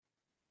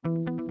You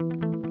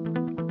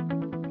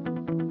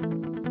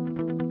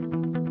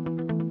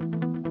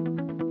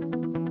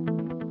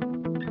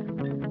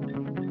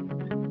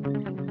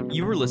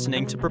are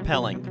listening to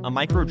Propelling, a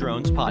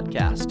Microdrones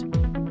podcast.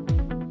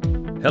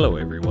 Hello,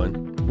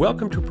 everyone.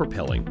 Welcome to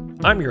Propelling.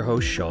 I'm your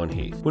host, Sean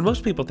Heath. When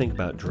most people think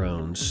about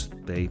drones,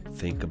 they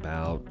think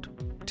about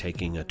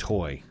taking a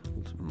toy,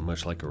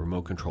 much like a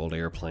remote-controlled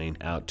airplane,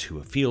 out to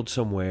a field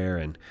somewhere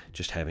and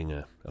just having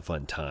a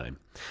fun time.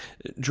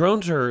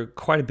 Drones are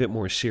quite a bit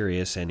more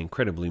serious and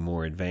incredibly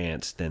more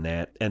advanced than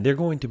that, and they're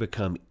going to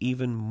become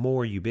even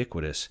more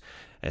ubiquitous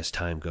as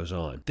time goes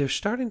on. They're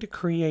starting to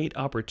create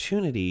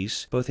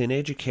opportunities both in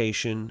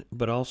education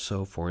but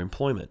also for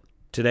employment.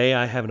 Today,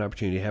 I have an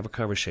opportunity to have a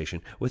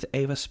conversation with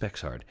Eva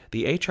Spexard,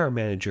 the HR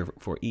manager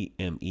for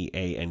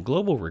EMEA and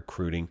global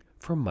recruiting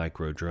for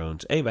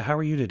Microdrones. Eva, how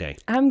are you today?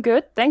 I'm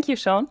good. Thank you,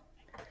 Sean.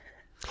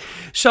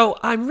 So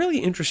I'm really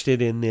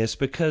interested in this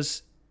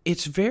because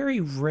it's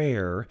very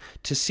rare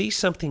to see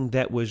something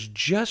that was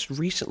just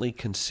recently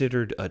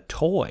considered a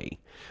toy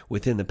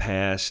within the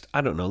past,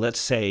 let's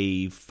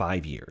say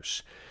 5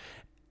 years.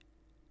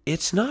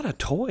 It's not a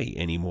toy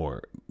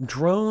anymore.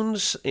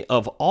 Drones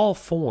of all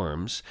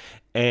forms,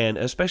 and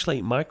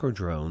especially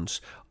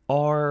microdrones,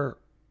 are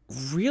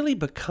really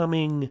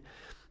becoming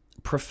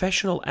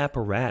professional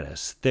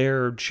apparatus.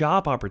 They're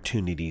job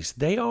opportunities.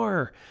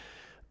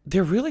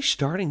 They're really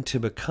starting to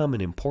become an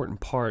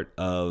important part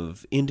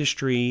of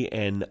industry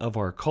and of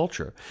our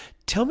culture.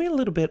 Tell me a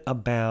little bit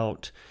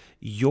about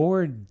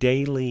your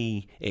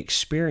daily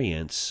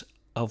experience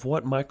of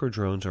what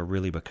microdrones are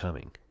really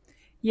becoming.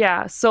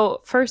 Yeah,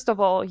 so first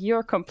of all,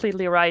 you're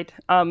completely right.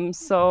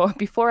 So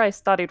before I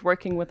started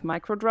working with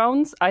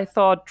microdrones, I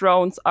thought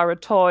drones are a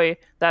toy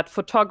that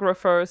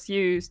photographers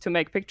use to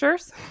make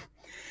pictures.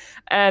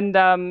 And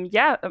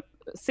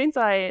since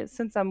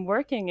I'm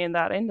working in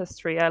that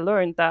industry, I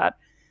learned that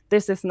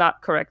this is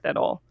not correct at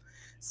all.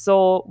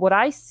 So what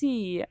I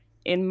see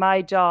in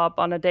my job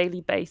on a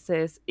daily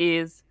basis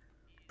is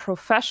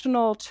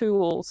professional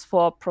tools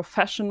for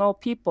professional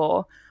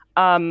people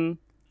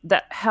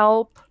that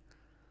help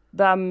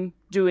them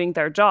doing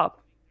their job.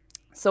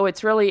 So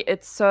it's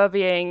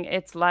surveying,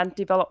 it's land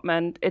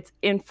development, it's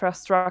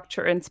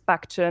infrastructure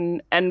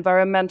inspection,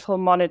 environmental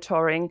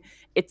monitoring.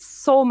 It's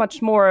so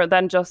much more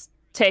than just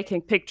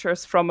taking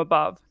pictures from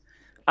above.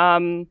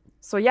 I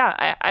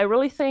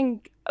really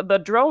think the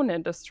drone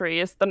industry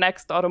is the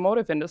next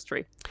automotive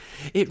industry.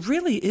 It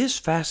really is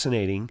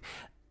fascinating,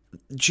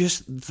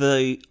 just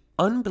the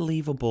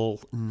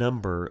unbelievable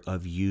number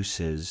of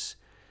uses,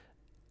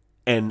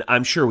 and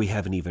I'm sure we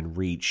haven't even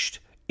reached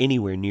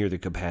anywhere near the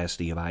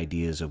capacity of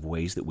ideas of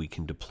ways that we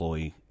can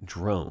deploy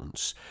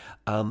drones.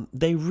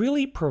 They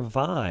really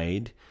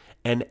provide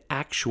an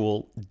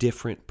actual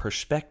different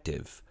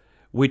perspective,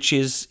 which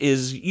is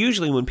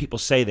usually when people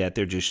say that,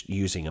 they're just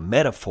using a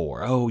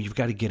metaphor. Oh, you've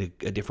got to get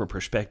a different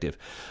perspective.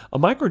 A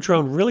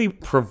microdrone really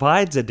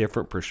provides a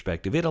different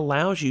perspective. It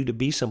allows you to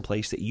be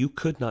someplace that you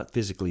could not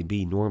physically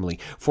be normally.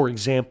 For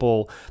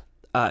example,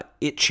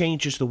 it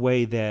changes the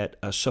way that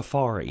a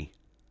safari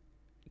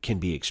can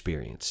be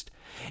experienced.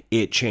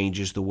 It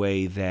changes the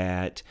way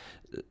that,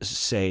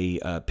 say,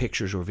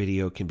 pictures or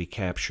video can be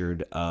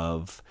captured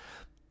of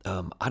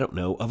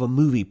of a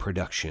movie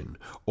production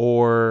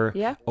or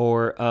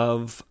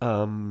of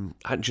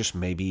just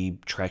maybe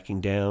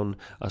tracking down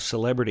a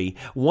celebrity.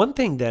 One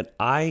thing that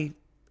I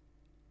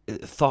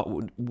thought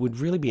would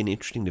really be an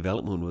interesting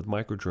development with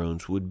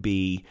microdrones would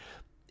be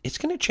it's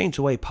going to change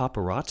the way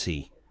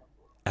paparazzi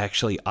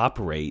actually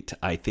operate,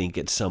 I think,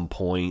 at some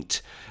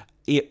point.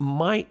 It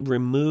might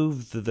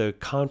remove the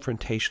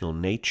confrontational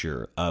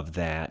nature of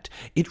that.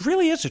 It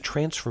really is a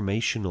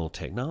transformational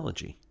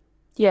technology.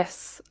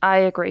 Yes, I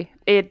agree.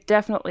 It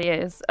definitely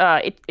is.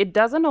 It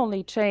doesn't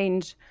only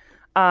change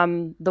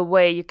the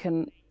way you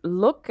can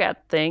look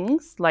at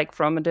things, like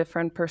from a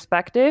different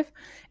perspective.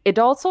 It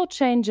also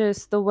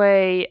changes the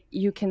way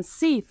you can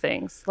see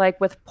things.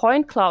 Like with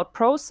point cloud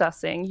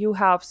processing, you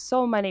have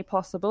so many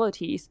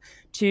possibilities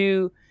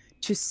to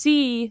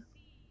see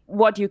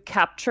what you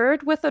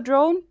captured with a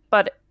drone,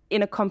 but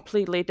in a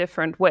completely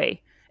different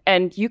way.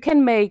 And you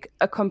can make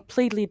a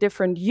completely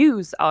different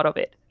use out of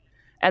it.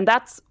 And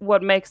that's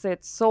what makes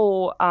it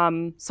so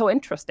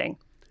interesting.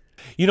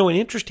 You know, an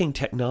interesting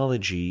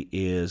technology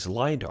is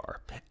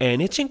LiDAR,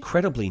 and it's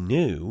incredibly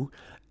new,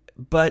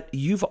 but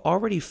you've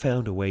already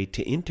found a way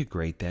to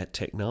integrate that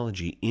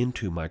technology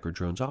into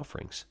Microdrones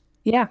offerings.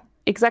 Yeah,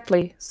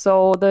 exactly.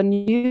 So the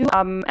new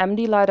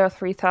MD LiDAR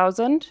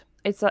 3000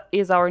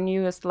 is our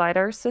newest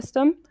LiDAR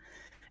system,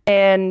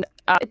 and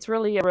it's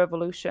really a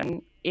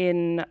revolution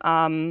in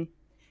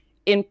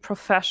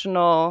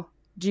professional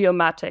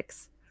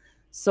geomatics.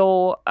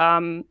 So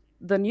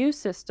the new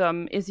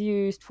system is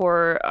used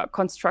for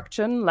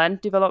construction, land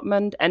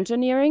development,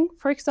 engineering,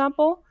 for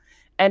example,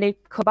 and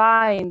it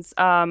combines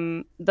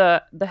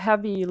the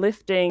heavy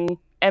lifting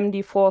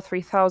MD4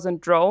 3000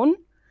 drone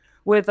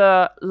with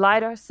a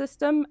LiDAR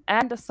system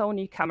and a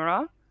SONY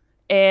camera.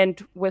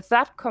 And with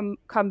that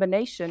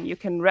combination, you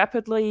can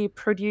rapidly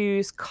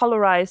produce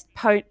colorized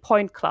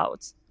point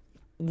clouds.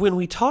 when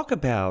we talk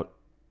about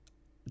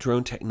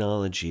drone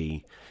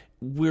technology,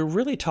 we're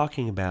really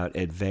talking about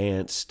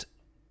advanced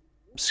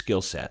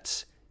skill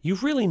sets. You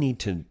really need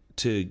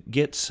to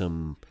get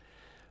some.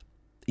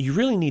 You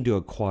really need to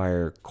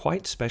acquire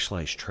quite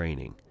specialized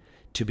training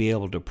to be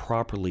able to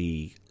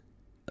properly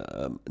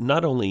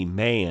not only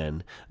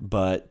man,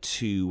 but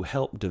to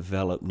help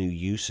develop new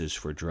uses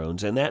for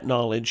drones. And that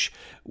knowledge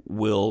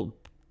will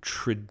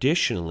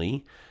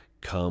traditionally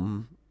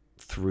come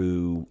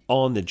through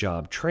on the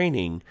job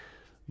training,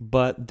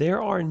 but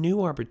there are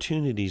new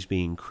opportunities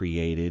being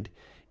created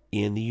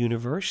in the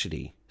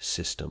university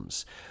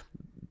systems.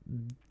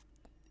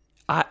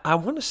 I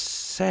want to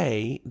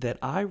say that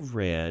I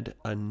read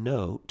a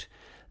note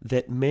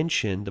that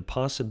mentioned the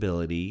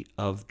possibility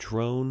of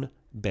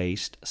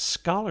drone-based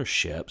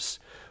scholarships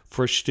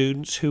for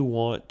students who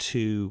want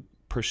to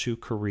pursue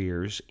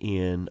careers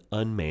in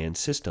unmanned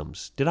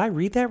systems. Did I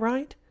read that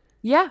right?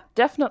 Yeah,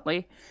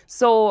 definitely.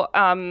 So,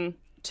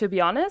 to be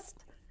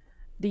honest,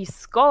 these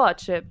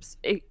scholarships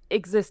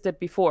existed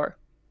before.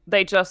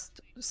 They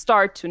just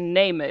start to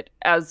name it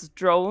as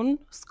drone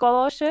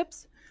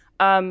scholarships.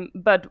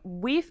 But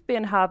we've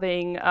been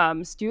having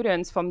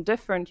students from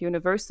different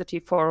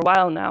universities for a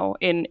while now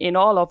in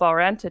all of our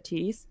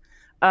entities,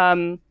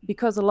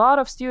 because a lot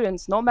of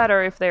students, no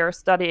matter if they are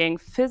studying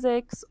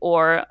physics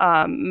or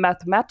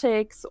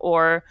mathematics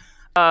or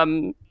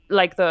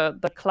like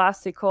the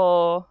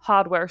classical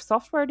hardware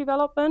software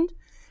development,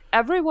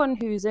 everyone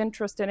who's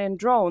interested in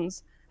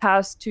drones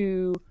has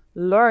to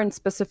learn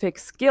specific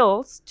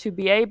skills to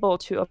be able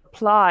to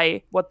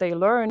apply what they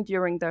learned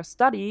during their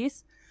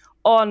studies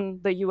on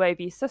the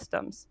UAV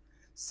systems.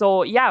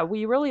 So yeah,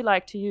 we really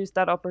like to use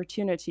that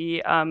opportunity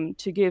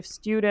to give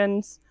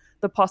students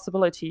the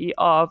possibility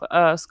of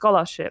a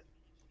scholarship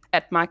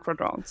at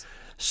Microdrones.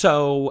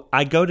 So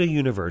I go to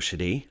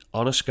university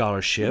on a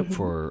scholarship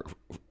for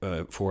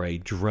a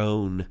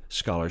drone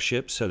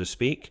scholarship, so to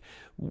speak.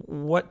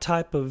 What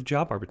type of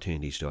job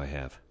opportunities do I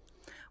have?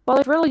 Well,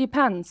 it really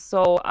depends.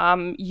 So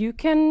you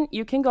can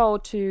go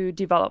to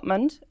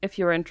development if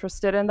you're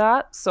interested in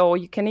that. So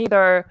you can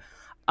either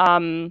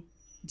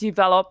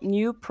develop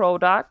new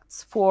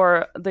products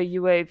for the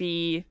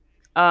UAV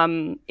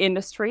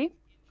industry,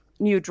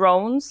 new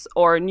drones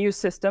or new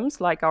systems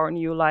like our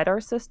new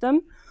LiDAR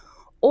system,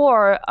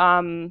 or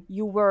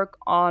you work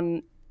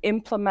on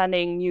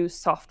implementing new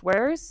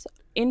softwares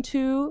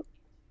into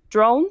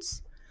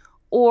drones,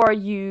 or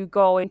you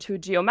go into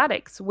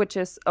geomatics, which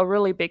is a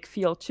really big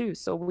field too.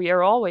 So we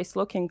are always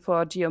looking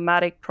for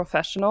geomatic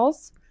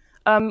professionals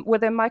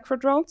within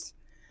microdrones,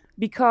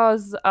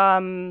 because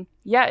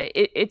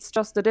it's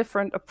just a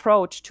different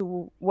approach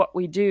to what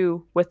we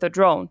do with the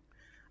drone.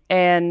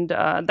 And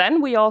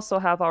then we also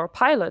have our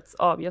pilots,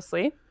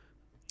 obviously.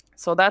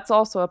 So that's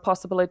also a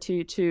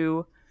possibility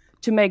to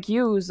make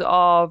use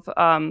of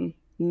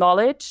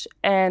knowledge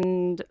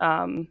and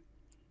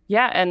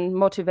and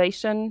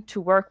motivation to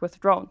work with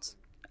drones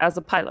as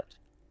a pilot.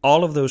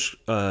 All of those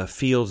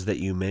fields that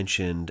you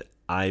mentioned,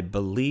 I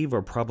believe,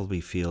 are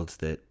probably fields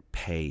that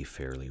pay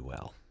fairly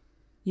well.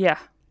 Yeah.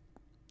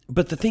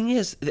 But the thing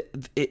is,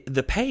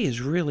 the pay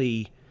is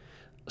really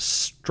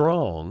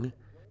strong,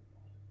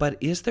 but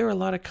is there a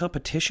lot of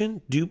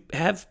competition?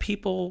 Have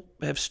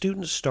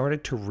students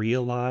started to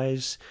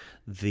realize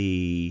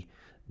the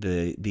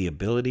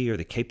ability or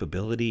the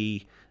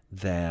capability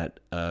that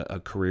a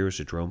career as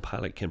a drone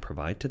pilot can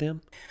provide to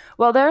them?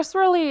 Well, there's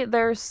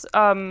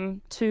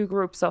two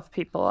groups of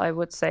people, I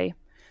would say.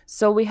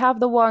 So we have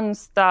the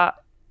ones that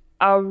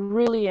are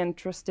really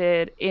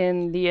interested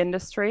in the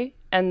industry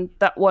and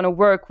that want to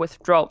work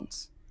with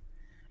drones.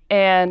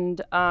 And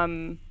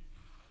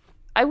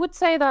I would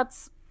say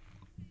that's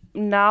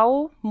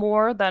now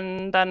more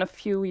than a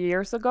few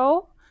years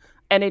ago,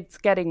 and it's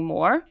getting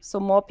more. So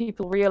more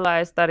people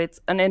realize that it's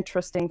an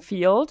interesting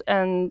field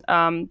and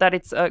that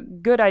it's a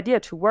good idea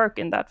to work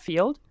in that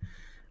field.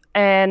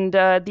 And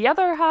the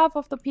other half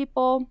of the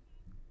people,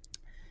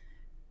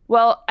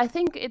 well, I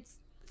think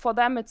for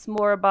them it's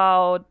more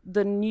about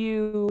the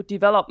new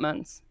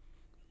developments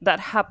that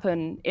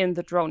happen in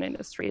the drone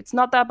industry. It's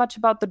not that much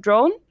about the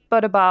drone,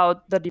 but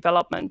about the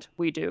development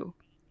we do,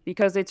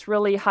 because it's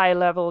really high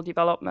level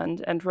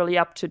development and really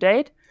up to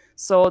date.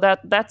 So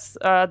that's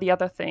the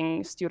other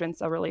thing students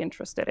are really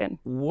interested in.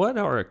 What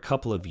are a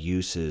couple of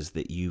uses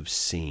that you've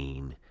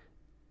seen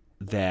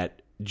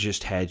that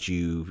just had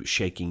you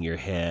shaking your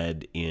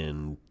head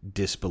in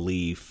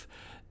disbelief?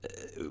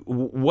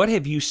 What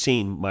have you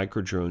seen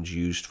microdrones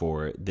used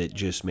for that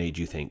just made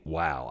you think,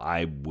 wow,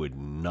 I would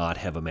not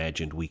have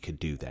imagined we could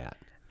do that?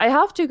 I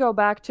have to go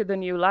back to the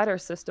new LiDAR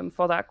system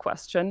for that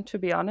question, to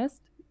be honest,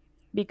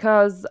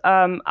 because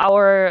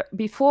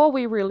before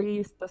we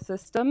released the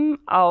system,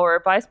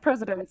 our vice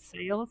president of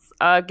sales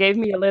gave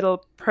me a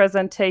little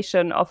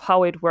presentation of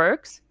how it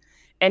works,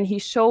 and he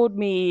showed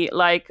me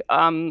like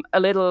a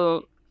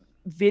little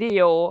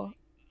video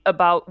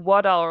about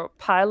what our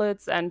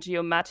pilots and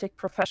geomatic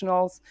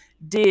professionals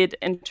did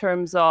in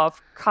terms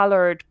of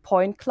colored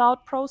point cloud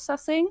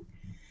processing.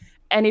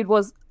 And it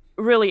was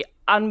really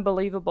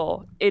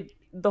unbelievable.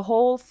 the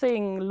whole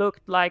thing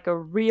looked like a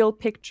real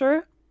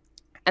picture.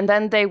 And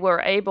then they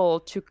were able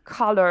to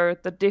color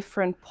the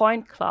different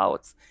point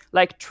clouds,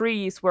 like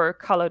trees were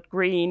colored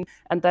green,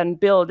 and then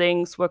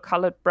buildings were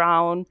colored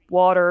brown,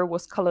 water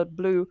was colored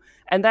blue.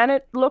 And then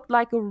it looked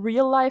like a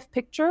real life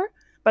picture,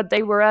 but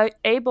they were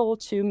able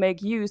to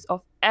make use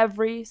of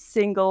every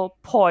single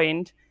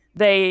point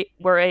they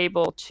were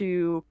able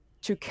to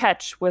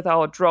catch with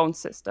our drone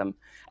system.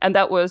 And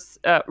that was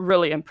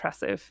really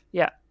impressive.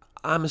 Yeah.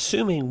 I'm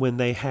assuming when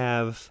they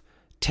have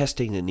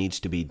testing that needs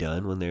to be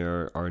done, when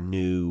there are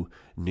new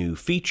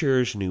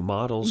features, new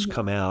models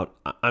come out,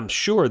 I'm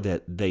sure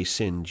that they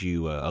send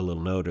you a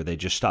little note, or they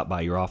just stop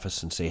by your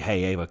office and say,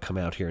 "Hey, Eva, come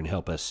out here and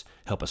help us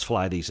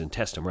fly these and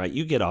test them," right?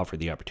 You get offered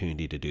the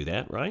opportunity to do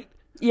that, right?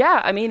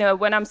 Yeah, I mean,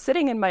 when I'm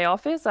sitting in my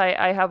office,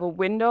 I have a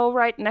window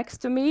right next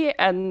to me,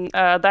 and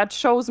that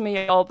shows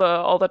me all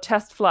the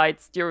test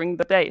flights during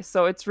the day.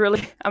 So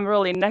I'm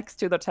really next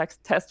to the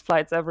test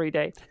flights every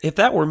day. If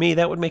that were me,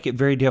 that would make it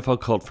very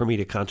difficult for me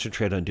to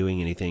concentrate on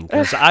doing anything,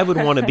 because I would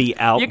want to be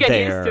out you get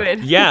there. Used to it.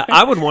 Yeah,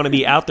 I would want to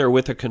be out there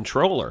with a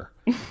controller.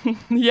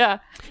 Yeah,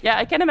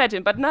 I can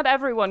imagine, but not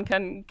everyone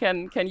can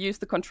use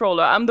the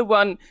controller. I'm the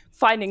one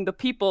finding the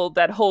people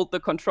that hold the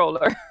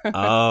controller.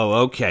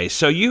 Oh, okay.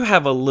 So you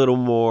have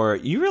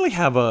you really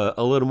have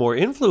a little more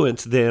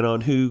influence then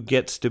on who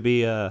gets to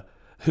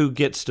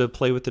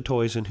play with the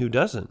toys and who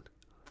doesn't.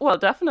 Well,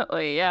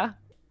 definitely, yeah.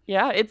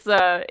 It's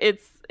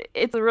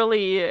a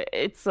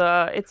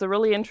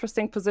really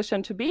interesting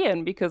position to be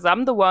in, because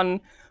I'm the one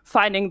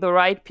finding the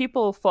right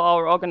people for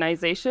our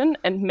organization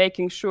and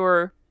making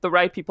sure the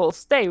right people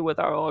stay with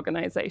our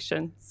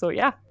organization. So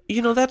yeah.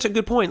 That's a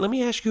good point. Let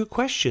me ask you a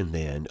question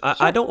then. Sure.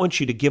 I don't want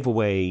you to give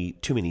away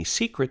too many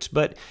secrets,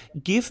 but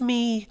give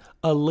me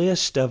a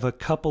list of a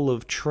couple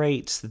of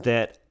traits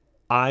that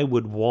I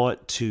would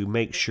want to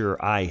make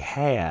sure I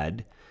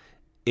had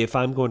if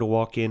I'm going to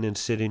walk in and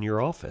sit in your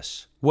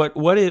office. What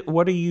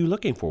are you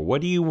looking for?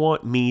 What do you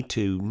want me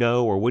to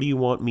know, or what do you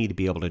want me to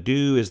be able to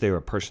do? Is there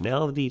a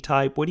personality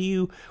type? What are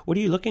you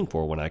looking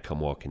for when I come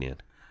walking in?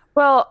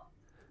 Well,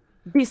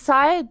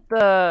 beside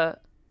the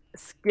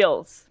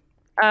skills,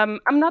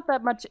 I'm not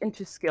that much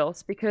into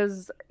skills,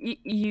 because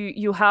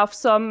you have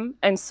some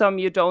and some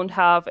you don't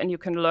have, and you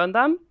can learn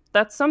them.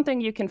 That's something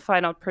you can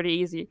find out pretty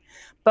easy.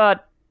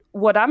 But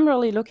what I'm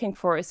really looking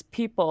for is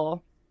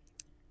people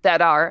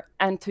that are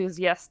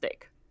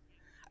enthusiastic.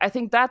 I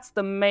think that's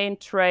the main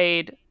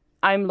trait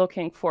I'm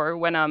looking for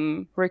when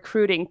I'm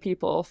recruiting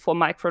people for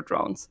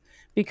microdrones,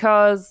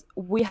 because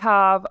we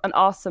have an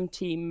awesome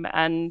team.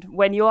 And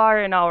when you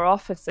are in our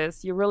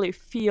offices, you really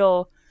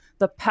feel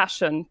the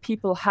passion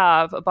people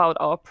have about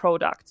our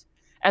product.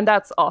 And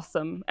that's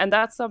awesome. And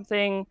that's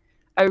something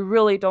I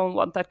really don't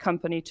want that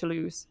company to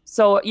lose.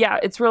 So yeah,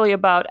 it's really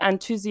about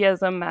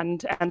enthusiasm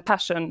and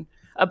passion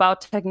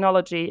about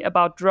technology,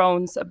 about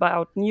drones,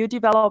 about new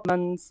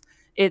developments.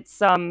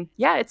 It's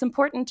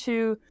important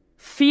to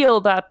feel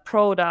that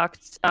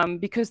product,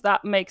 because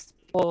that makes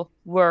people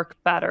work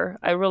better.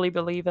 I really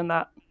believe in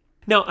that.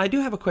 Now, I do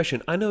have a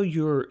question. I know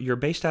you're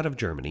based out of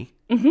Germany.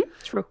 Mm-hmm,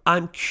 true.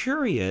 I'm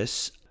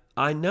curious.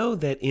 I know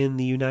that in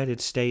the United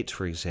States,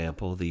 for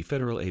example, the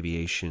Federal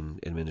Aviation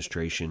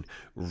Administration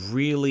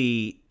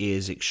really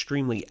is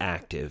extremely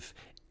active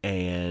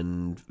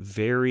and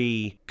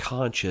very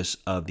conscious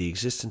of the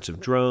existence of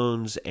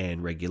drones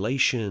and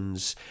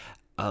regulations.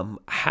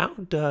 How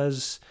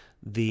does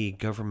the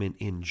government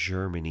in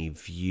Germany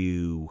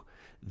view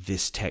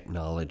this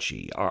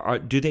technology?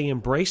 Do they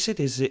embrace it?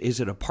 Is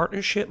it a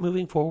partnership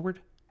moving forward?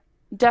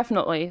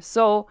 Definitely.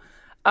 So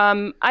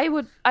I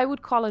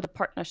would call it a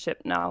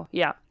partnership now.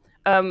 Yeah.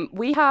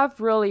 We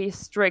have really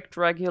strict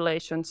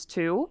regulations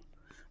too.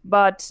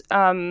 But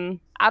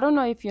I don't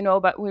know if you know,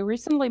 but we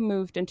recently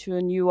moved into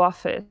a new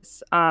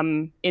office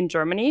in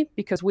Germany,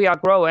 because we are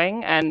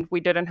growing and we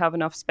didn't have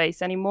enough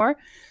space anymore.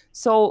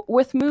 So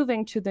with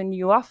moving to the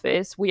new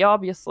office, we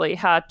obviously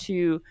had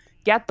to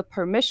get the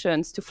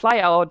permissions to fly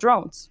our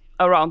drones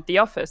around the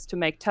office to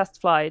make test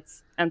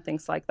flights and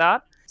things like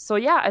that. So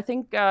yeah, I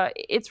think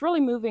it's really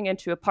moving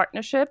into a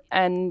partnership,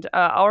 and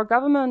our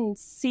government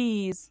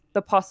sees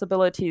the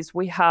possibilities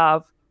we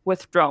have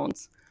with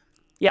drones.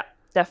 Yeah.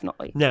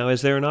 Definitely. Now,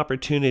 is there an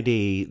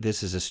opportunity,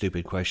 this is a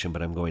stupid question,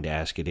 but I'm going to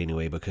ask it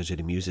anyway because it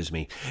amuses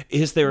me.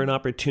 Is there an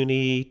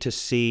opportunity to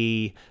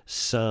see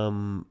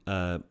some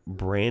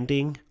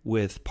branding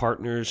with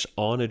partners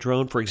on a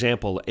drone? For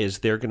example, is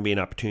there going to be an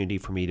opportunity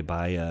for me to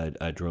buy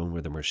a drone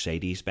with a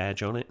Mercedes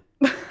badge on it?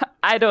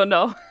 I don't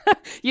know.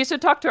 You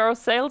should talk to our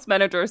sales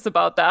managers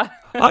about that.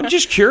 I'm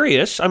just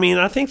curious. I mean,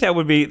 I think that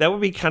would be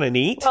kind of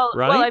neat,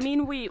 right? Well, I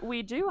mean,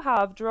 we do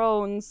have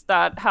drones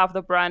that have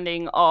the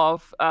branding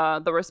of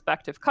the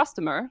respective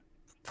customer,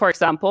 for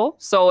example.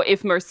 So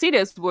if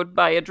Mercedes would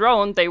buy a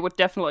drone, they would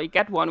definitely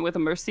get one with a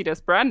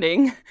Mercedes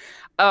branding.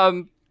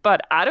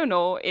 But I don't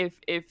know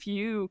if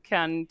you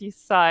can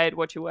decide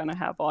what you want to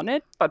have on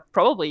it, but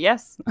probably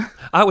yes.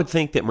 I would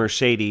think that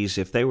Mercedes,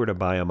 if they were to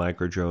buy a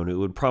microdrone,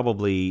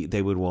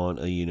 they would want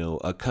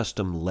a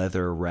custom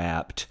leather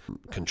wrapped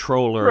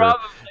controller.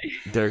 Probably.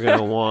 They're going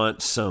to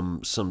want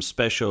some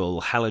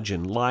special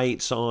halogen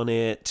lights on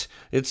it.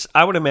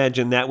 I would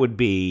imagine that would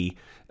be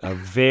a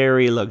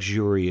very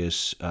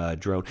luxurious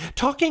drone.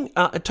 Talking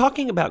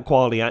about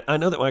quality, I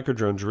know that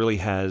Microdrones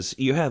really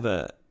you have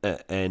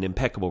an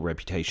impeccable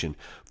reputation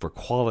for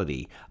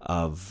quality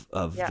of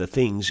the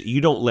things.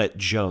 You don't let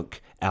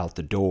junk out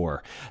the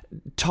door.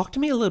 Talk to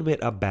me a little bit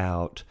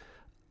about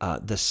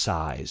the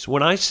size.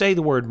 When I say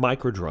the word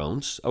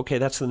microdrones, okay,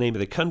 that's the name of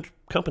the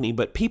company,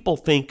 but people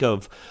think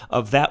of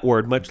that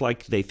word much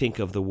like they think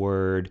of the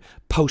word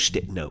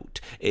Post-it note.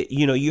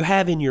 You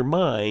have in your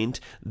mind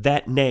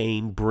that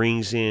name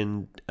brings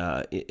in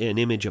an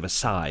image of a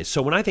size.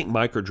 So when I think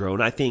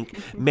microdrone, I think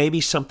maybe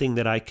something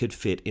that I could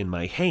fit in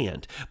my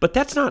hand. But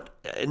that's not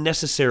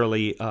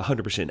necessarily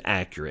 100%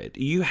 accurate.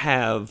 You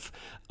have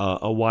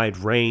a wide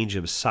range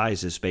of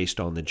sizes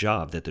based on the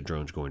job that the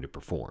drone's going to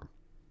perform.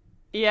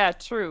 Yeah,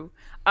 true.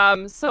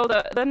 So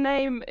the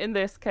name in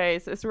this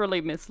case is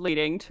really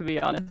misleading, to be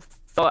honest.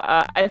 So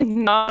I think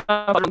none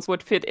of them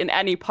would fit in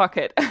any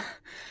pocket.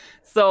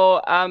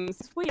 So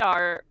we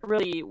are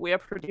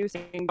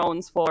producing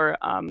drones for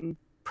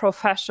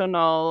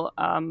professional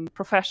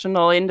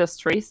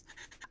industries.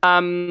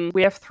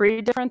 We have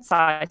 3 different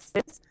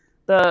sizes.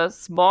 The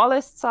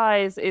smallest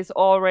size is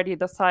already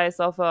the size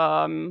of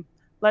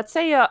let's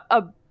say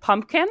a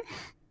pumpkin.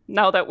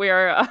 Now that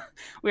we're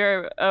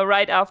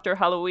right after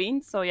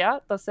Halloween, so yeah,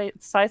 the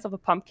size of a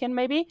pumpkin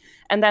maybe,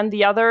 and then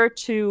the other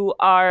 2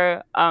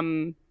 are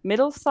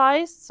middle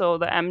size, so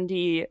the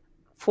MD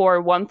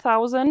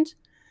 1000,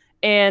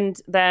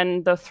 and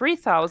then the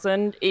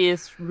 3000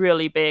 is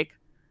really big.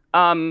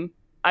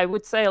 I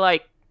would say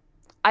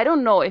I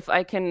don't know if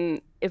I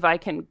can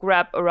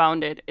grab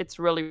around it. It's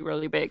really,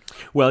 really big.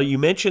 Well, you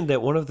mentioned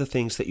that one of the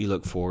things that you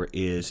look for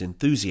is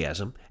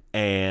enthusiasm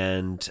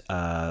and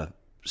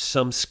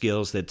some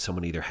skills that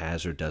someone either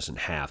has or doesn't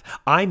have.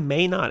 I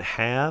may not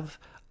have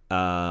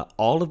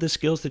all of the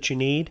skills that you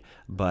need,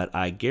 but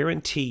I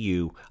guarantee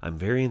you I'm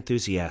very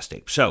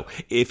enthusiastic. So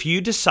if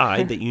you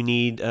decide that you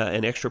need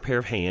an extra pair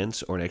of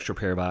hands or an extra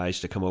pair of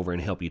eyes to come over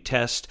and help you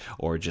test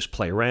or just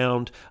play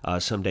around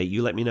someday,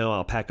 you let me know.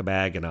 I'll pack a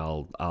bag and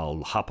I'll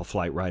hop a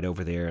flight right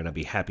over there, and I'll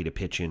be happy to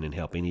pitch in and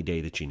help any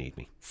day that you need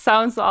me.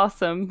 Sounds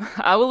awesome.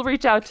 I will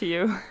reach out to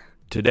you.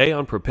 Today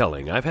on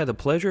Propelling, I've had the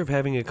pleasure of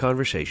having a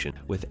conversation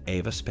with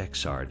Eva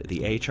Spexard,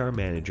 the HR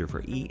manager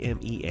for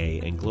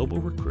EMEA and global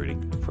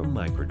recruiting from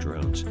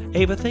Microdrones.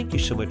 Eva, thank you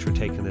so much for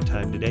taking the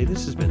time today.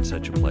 This has been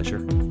such a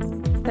pleasure.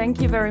 Thank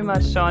you very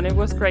much, Sean. It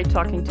was great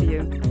talking to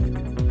you.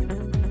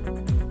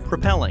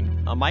 Propelling,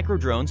 a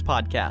Microdrones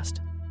podcast.